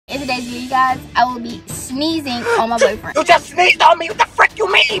today's video, you guys, I will be sneezing on my boyfriend. You just sneezed on me? What the frick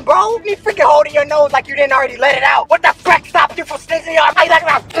you mean, bro? You freaking holding your nose like you didn't already let it out. What the frick stopped you from sneezing on me? Like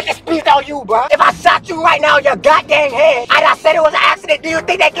I freaking sneezed on you, bro. If I shot you right now in your goddamn head, and I said it was an accident, do you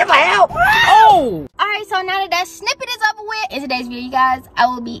think they give a hell? Oh! Alright, so now that snippet is over with, in today's video, you guys, I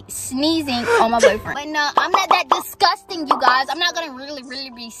will be sneezing on my boyfriend. But no, I'm not that disgusting, you guys. I'm not gonna really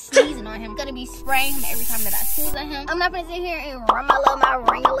be sneezing on him. I'm gonna be spraying him every time that I sneeze on him. I'm not gonna sit here and run my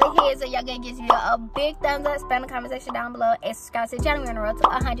ringly head, so y'all gonna give me a big thumbs up, spam the comment section down below, and subscribe to the channel. We're on the road to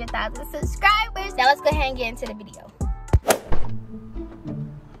 100,000 subscribers. Now let's go ahead and get into the video.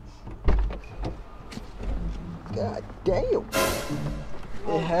 God damn.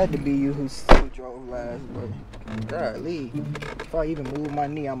 It had to be you who drove last, but golly. If I even move my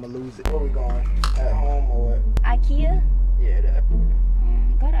knee, I'ma lose it. Where we going? At home or what? IKEA? Yeah, that.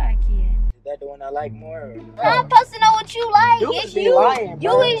 Go to IKEA. Is that the one I like more? I'm supposed to know what you like. Dudes It's be you. lying, You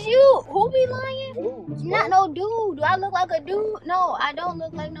bro. is you. Who be lying? Dudes, Not no dude. Do I look like a dude? No, I don't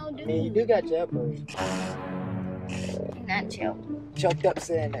look like no dude. I mean, you do got your upper. Not chill. Choked up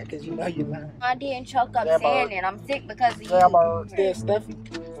saying that because you know you lying. I didn't choke up Grandma. saying it. I'm sick because of you. Grandma still stuffy.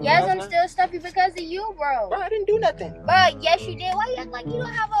 Yes, I'm still stuffy because of you, bro. Bro, I didn't do nothing. But yes, you did. Why you act like you don't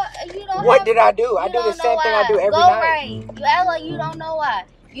have a? You don't. What have, did I do? I you do the don't same know thing I why. do every Go night. right. You act like you don't know why.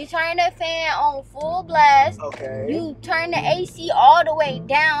 You turn the fan on full blast. Okay. You turn the AC all the way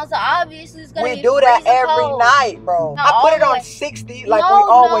down, so obviously it's gonna be We do that freezing every cold. night, bro. No, I put it on always. 60 like we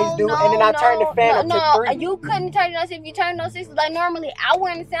always do, and then I turn the fan up to 3. You couldn't turn it on 60. If you turn it on 60 like normally, I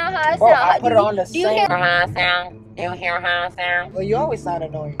wouldn't sound how I Bro, sound. I put it on the Do you same. hear how I sound? Do you hear how I sound? Well, you always sound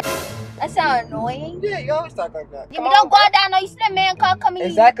annoying. that sound annoying? Yeah, you always talk like that. Yeah, Come but on, don't go bro. out down. No, you see that man car coming.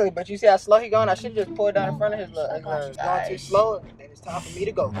 Exactly, but you see how slow he going? I should just pull it down in front of his Oh, look. gosh, It's going too slow, then it's time for me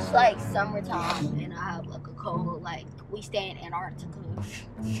to go. It's like summertime, and I have like a cold. Like we stay in Antarctica.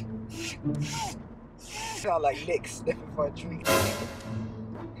 Sound like Nick sniffing for a treat.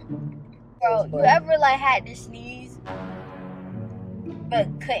 Bro, you ever like had to sneeze, but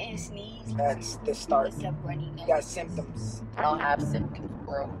couldn't sneeze? That's the start. What's up, runny nose? You got symptoms. I don't have symptoms,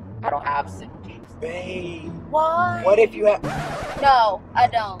 bro. I don't have symptoms. Babe. Why? What if you have... No, I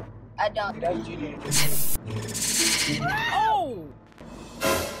don't. I don't. That's what you need to do. Oh!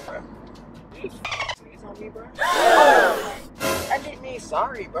 You just sneeze on me, bro? I didn't mean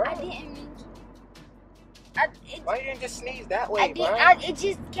sorry, bro. I didn't mean to. Why you didn't just sneeze that way, I didn't. bro? It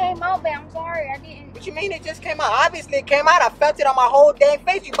just came out, but I'm sorry. I didn't. What you mean it just came out? Obviously it came out. I felt it on my whole dang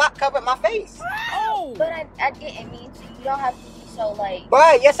face. You about covered my face. Oh! But I didn't mean to. You don't have to be so like.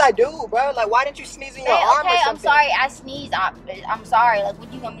 Bro, yes I do, bro. Like, why didn't you sneeze in your arm or Okay, something? I'm sorry. I sneezed. I'm sorry. Like,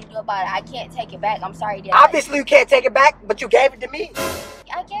 what you want me to do about it? I can't take it back. I'm sorry, Dad. Obviously you can't take it back, but you gave it to me.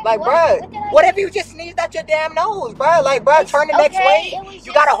 I gave Like, what? bro, what if you just sneezed out your damn nose, bro? Like, bro, turn the next way.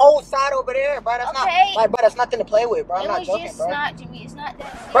 You got a whole side over there, bro. That's not, like, bro, that's nothing to play with, bro. I'm not joking, bro. Not, Jimmie. It's not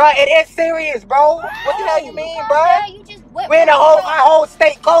that serious. Bro, it is serious, bro. What the hell you mean, bro? You just went We're in our whole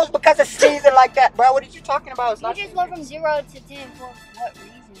state closed because of sneezing like that, bro. What are you talking about? It's You not just went from 0 to 10 for what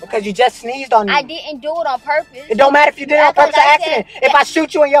reason? because you just sneezed on me. I didn't do it on purpose. It don't matter if you did it on purpose or accident. If I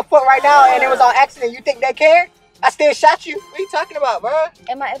shoot you in your foot right now and it was on accident, you think they care? I still shot you. What are you talking about, bro?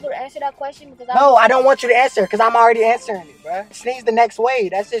 Am I able to answer that question? Because No, I don't want you to answer because I'm already answering it, bro. Sneeze the next way.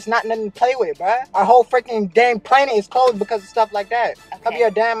 That's just not nothing to play with, bro. Our whole freaking damn planet is closed because of stuff like that. Cover your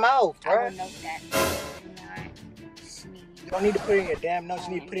damn mouth, I bro. will note that. Do not sneeze. You don't need to put it in your damn nose.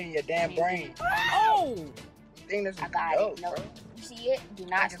 You need to put it in your damn brain. Oh! You think this is I got dope, it. No, bro? you see it? Do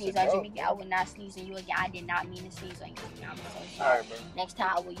not sneeze on Jimmie. I will not sneeze on you again. I did not mean to sneeze on you. I'm so sorry. Alright, bro. Next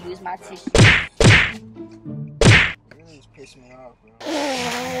time I will use my tissue. You just piss me off, bro.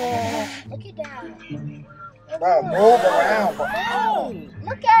 Look at that. Bro, move around, bro. Oh!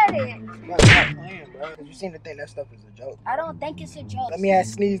 Look at it. Bro, stop playing, bro. Cause you seem to think that stuff is a joke. I don't think it's a joke. Let me have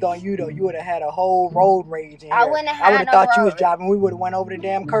sneezed on you though. You would have had a whole road rage in here. I wouldn't have had I would have no thought you was road. driving. We would have went over the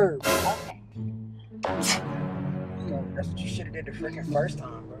damn curb. Okay. That's what you should have did the freaking first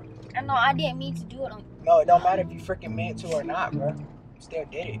time, bro. I know I didn't mean to do it on. No, it don't matter if you freaking meant to or not, bro. You still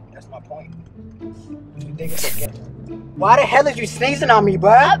did it. That's my point. You think it's okay? Why the hell is you sneezing on me,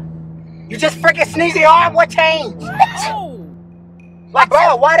 bro? You just freaking sneezed your arm. What changed? Oh! Like,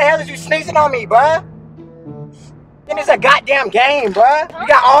 bro, why the hell is you sneezing on me, bro? Then it's a goddamn game, bro. You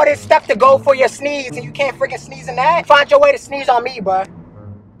got all this stuff to go for your sneeze, and you can't freaking sneeze in that. Find your way to sneeze on me, bro.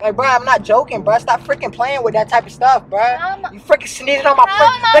 Like, bro, I'm not joking, bro. Stop freaking playing with that type of stuff, bro. You freaking sneezing on my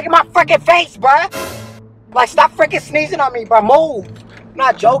freaking... Look at my freaking face, bro. Like, stop freaking sneezing on me, bro. Move. I'm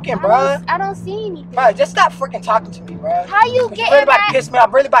not joking, bruh. I don't see anything. Bruh, just stop freaking talking to me, bruh. How you You're getting really about mad? to piss me off.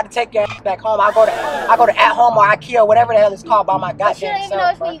 I'm really about to take your ass back home. I go to At Home or IKEA, whatever the hell it's called, by my But you don't goddamn even know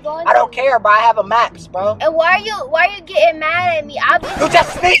self, it's where you bruh. going I don't to. care, bro. I have a maps, bro. And why are you getting mad at me? You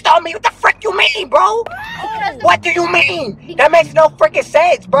just sneezed on me. What the frick you mean, bro? What do you mean? That makes no freaking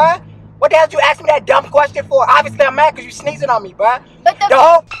sense, bruh. What the hell did you ask me that dumb question for? Obviously, I'm mad because you sneezing on me, bruh. But The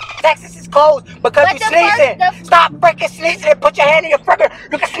whole Texas is closed because you sneezing. the- Stop freaking sneezing and put your hand in your freaking.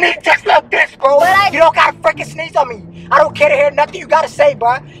 You can sneeze just like this, bro. You don't gotta freaking sneeze on me. I don't care to hear nothing you gotta say,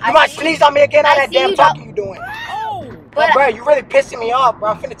 bruh. You might sneeze on me again on that damn talking you doing. But bruh, you really pissing me off,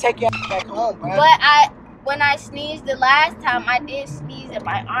 bro. I'm finna take your ass back home, bruh. But when I sneezed the last time, I did sneeze in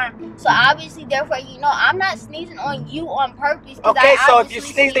my arm. So obviously, therefore, you know, I'm not sneezing on you on purpose. Okay, so if you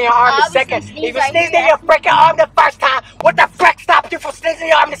sneezed in your arm the second, if you sneezed in your freaking arm the first time, what the frick stopped you from sneezing in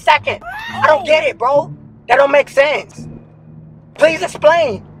your arm the second? I don't get it, bro. That don't make sense. Please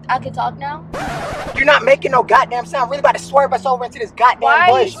explain. I can talk now? You're not making no goddamn sound. Really about to swerve us over into this goddamn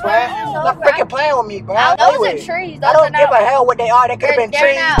bush, bruh. Stop freaking playing with me, bruh. Those are trees. I don't give a hell what they are. They could have been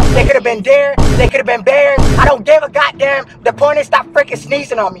trees. They could have been deer. They could have been bears. I don't give a goddamn. The point is stop freaking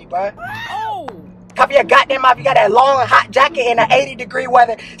sneezing on me, bruh. Cover your goddamn mouth. You got that long hot jacket in the 80-degree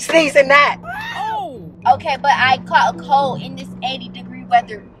weather. Sneezing that. Okay, but I caught a cold in this 80-degree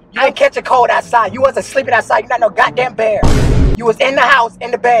weather. You didn't catch a cold outside. You wasn't sleeping outside. You're not no goddamn bear. You was in the house, in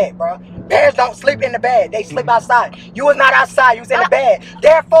the bed, bro. Bears don't sleep in the bed. They sleep outside. You was not outside. You was in the bed.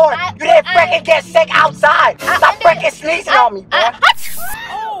 Therefore, you didn't freaking get sick outside. Stop freaking sneezing on me, bro.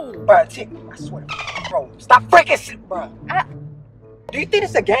 Bro, I swear to God, bro. Stop freaking, bro. Do you think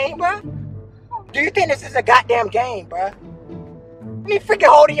it's a game, bro? Do you think this is a goddamn game, bro? You freaking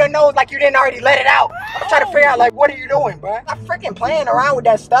holding your nose like you didn't already let it out. I'm trying to figure out, like, what are you doing, bro? Stop freaking playing around with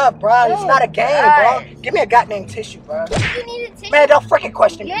that stuff, bro. It's not a game, bro. Give me a goddamn tissue, bro. You need a tissue? Man, don't freaking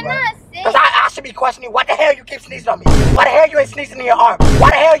question me, You're bro. not sick. Because I should be questioning what the hell you keep sneezing on me. Why the hell you ain't sneezing in your arm?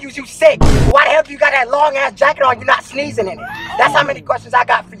 Why the hell you sick? Why the hell you got that long ass jacket on? You not sneezing in it? That's how many questions I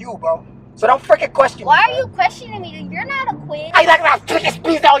got for you, bro. So don't freaking question me. Why are you questioning me? You're not a queen. I like I freaking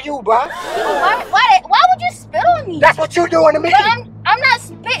sneeze on you, bro. Why would you spit on me? That's what you doing to me. But I'm not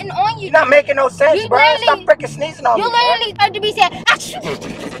spitting on you. You're not making no sense, bro. Stop freaking sneezing on me. You literally have to be saying, that's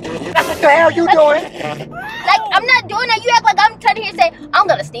what the hell you doing? Like, I'm not doing that. You act like I'm turning here and say, I'm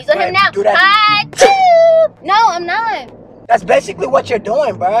gonna sneeze on him now. Do that. No, I'm not. That's basically what you're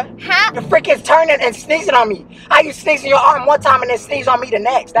doing, bruh. How? You're freaking turning and sneezing on me. How you sneeze in your arm one time and then sneeze on me the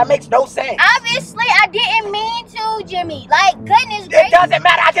next? That makes no sense. Obviously, I didn't mean to, Jimmie. Like, goodness gracious. It doesn't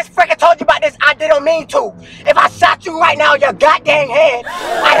matter. I just freaking told you about this. I didn't mean to. If I shot you right now in your goddamn head,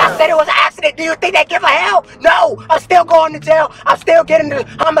 like I said it was an accident, do you think they give a hell? No. I'm still going to jail. I'm still getting the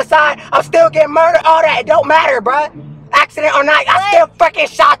homicide. I'm still getting murdered. All that. It don't matter, bruh. Accident or not, I still freaking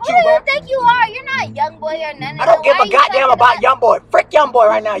shot you, bro. Who do you think you are? You're not young boy or none of that. I don't give a goddamn about young boy. Frick young boy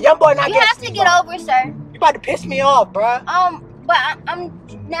right now. Young boy not getting. You have to get over, sir. You about to piss me off, bro. But I'm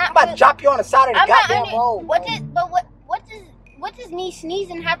not. I'm about to drop you on the side of the goddamn road. What does me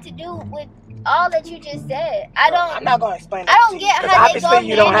sneezing have to do with all that you just said? I'm not gonna explain that. I don't get how they go obviously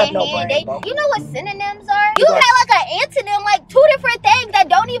you don't have hand no in hand. brain, bro. You know what synonyms are? You had like an antonym, like two different things that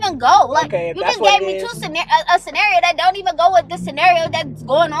don't even go. Like okay, you just gave me a scenario that don't even go with the scenario that's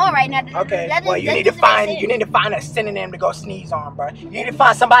going on right now. Okay, well you need to find a synonym to go sneeze on, bro. You need to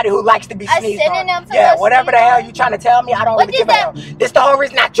find somebody who likes to be sneezed on. Yeah, whatever the hell you trying to tell me, I don't really give a hell. This the whole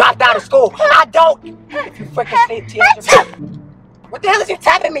reason I dropped out of school. I don't. If you freaking sneeze, what the hell is you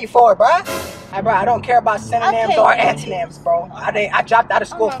tapping me for, bro? Hey, bro, I don't care about synonyms or antonyms, bro. I dropped out of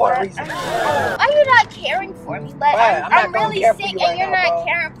school for a reason. Are you not caring for me? Like, I'm really sick and you're not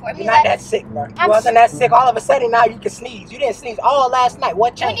caring for me. You're not that sick, bro. You wasn't that sick. All of a sudden, now you can sneeze. You didn't sneeze all last night.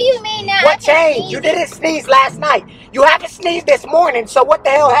 What changed? What do you mean now? What changed? You didn't sneeze last night. You haven't sneezed this morning, so what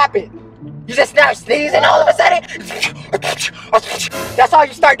the hell happened? You just start sneezing all of a sudden? That's all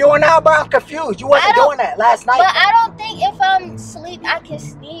you start doing now, bro? I'm confused. You wasn't doing that last night. But I don't think if I'm asleep, I can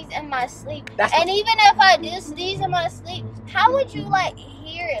sneeze in my sleep. And even if I do sneeze in my sleep, how would you, like,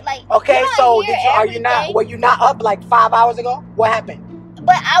 hear it? Like, okay, so were you not up like 5 hours ago? What happened?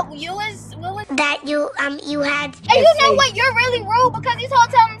 But you had. And you know what? You're really rude because this whole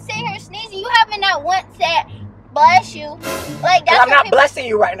time I'm sitting here sneezing, you haven't not once said, bless you. Like, that's I'm not blessing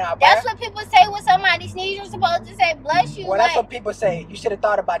you right now, bro. That's what people say when somebody sneezes. You're supposed to say bless you. Well, that's what people say. You should have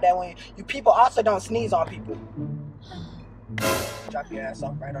thought about that when you people also don't sneeze on people. Drop your ass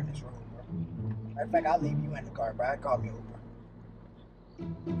off right on this road, bro. Matter of fact, I'll leave you in the car, bro. I call me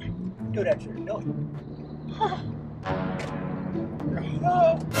Uber. Do that shit. Do it.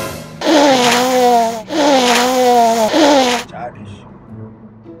 Childish.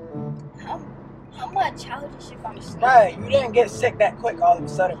 Bro, you didn't get sick that quick all of a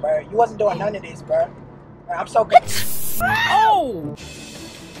sudden, bro. You wasn't doing none of this, bro. I'm so good. Oh!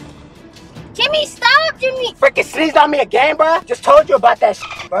 Jimmie, stop, Jimmie. Freaking sneezed on me again, bro. Just told you about that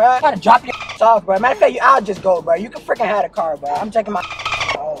shit, bro. I gotta drop your off, bro. Matter of fact, I'll just go, bro. You can freaking have the car, bro. I'm taking my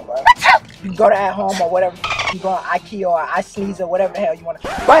home, bro. You can go to at home or whatever. You go on IKEA or I sneeze or whatever the hell you want to.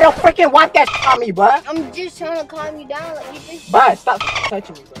 Bro, don't freaking wipe that shit on me, bro. I'm just trying to calm you down. Like, you just... Bro, stop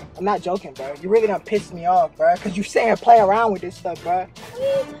touching me, bro. I'm not joking, bro. You really done pissed me off, bro. Cause you saying play around with this stuff, bro.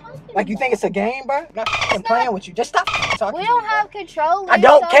 Like you think it's a game, bro? I'm not playing with you. Just stop talking to me. We don't have control. I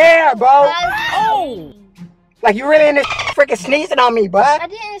don't care, bro. Oh! Like you really in this freaking sneezing on me, bro. I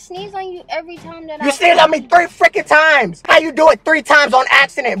didn't sneeze on you every time that You sneezed on me 3 freaking times. How you do it 3 times on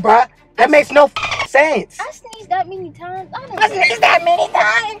accident, bro? That makes no sense. I sneezed that many times. I sneezed that many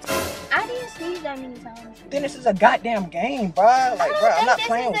times. I didn't sneeze that many times. Then this is a goddamn game, bro. Like, bro, I'm not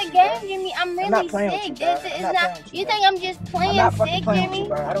playing with you. This is a game, Jimmie. I'm really sick. This is not. You think I'm just playing sick,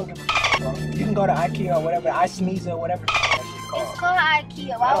 Jimmie? I don't give a shit, bro. You can go to IKEA or whatever. I sneeze or whatever. It's called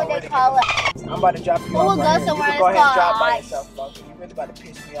IKEA. Why would they call it? I'm about to drop you We'll off. go Right somewhere you can go that's ahead and drop called by ice. yourself, bro. You really about to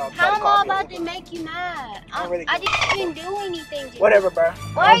piss me off. How am I about to make you mad? I didn't even do anything, Jimmie. Whatever, bro.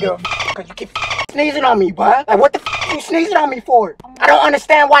 Why are you? Because you keep sneezing on me, bro. Like, what the f you sneezing on me for? I don't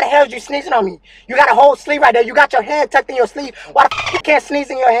understand why the hell you sneezing on me. You got a whole sleeve right there. You got your hand tucked in your sleeve. Why the f you can't sneeze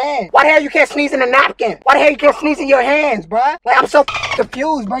in your hand? Why the hell you can't sneeze in a napkin? Why the hell you can't sneeze in your hands, bro? Like, I'm so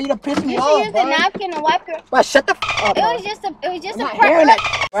confused, bro. You done pissed me You off, should use bro. the napkin and wipe your. Bro, shut the f up, It bro. was just a I'm not prank. hearing that,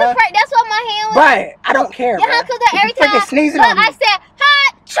 It's bro. a prank. That's what my hand was. Bro, I don't care, bro. Yeah, because every You freaking time sneezing look, on me. I said,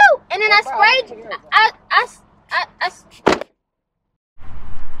 hot, choo, and then I sprayed.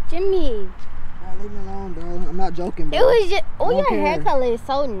 Jimmie. Bro, leave me alone, bro. I'm not joking, bro. It was just, oh, Don't your care. hair color is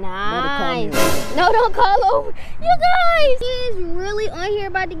so Don't nice. call me. No, don't call over. You guys, he is really on here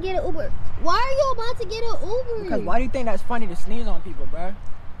about to get an Uber. Why are you about to get an Uber? Because why do you think that's funny to sneeze on people, bro?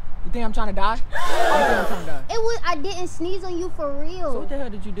 You think I'm trying to die? Why do you think I'm trying to die? It was, I didn't sneeze on you for real. So what the hell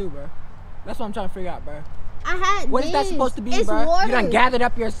did you do, bro? That's what I'm trying to figure out, bro. I had What this. is that supposed to be, It's bro? water. You done gathered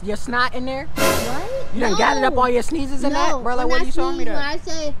up your snot in there? What? You done gathered up all your sneezes in that? Bro, like, what are you showing me When that? I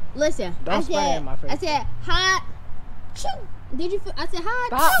said, listen, Don't spray it in my face. I said, hot, choo. Did you feel? I said, hot,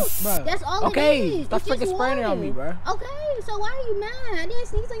 Stop, choo. bro. That's all Okay, it is. stop It's just freaking spraying it on water. me, bro. Okay, so why are you mad? I didn't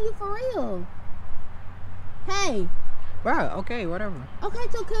sneeze on you for real. Hey. Bro, okay, whatever. Okay,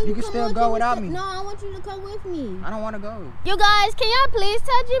 so can You you can come still on, go can we without still- me. No, I want you to come with me. I don't want to go. You guys, can y'all please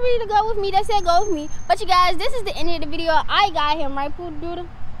tell Jimmie to go with me? They said go with me. But you guys, this is the end of the video. I got him, right, Pooh Doodle?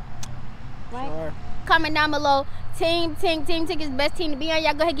 Right? Sure. Comment down below. Team Tink is the best team to be on.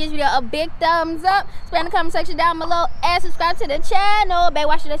 Y'all go ahead and give this video a big thumbs up. Spam in the comment section down below. And subscribe to the channel. Babe,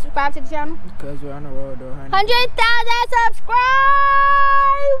 why should I subscribe to the channel? Because we're on the road to 100,000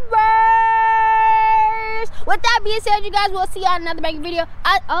 subscribers. With that being said, you guys, we'll see y'all in another banger video.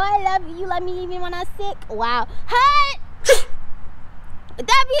 I love you. You love me even when I'm sick. Wow. Hey. With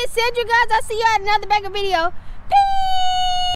that being said, you guys, I'll see y'all in another banger video. Peace.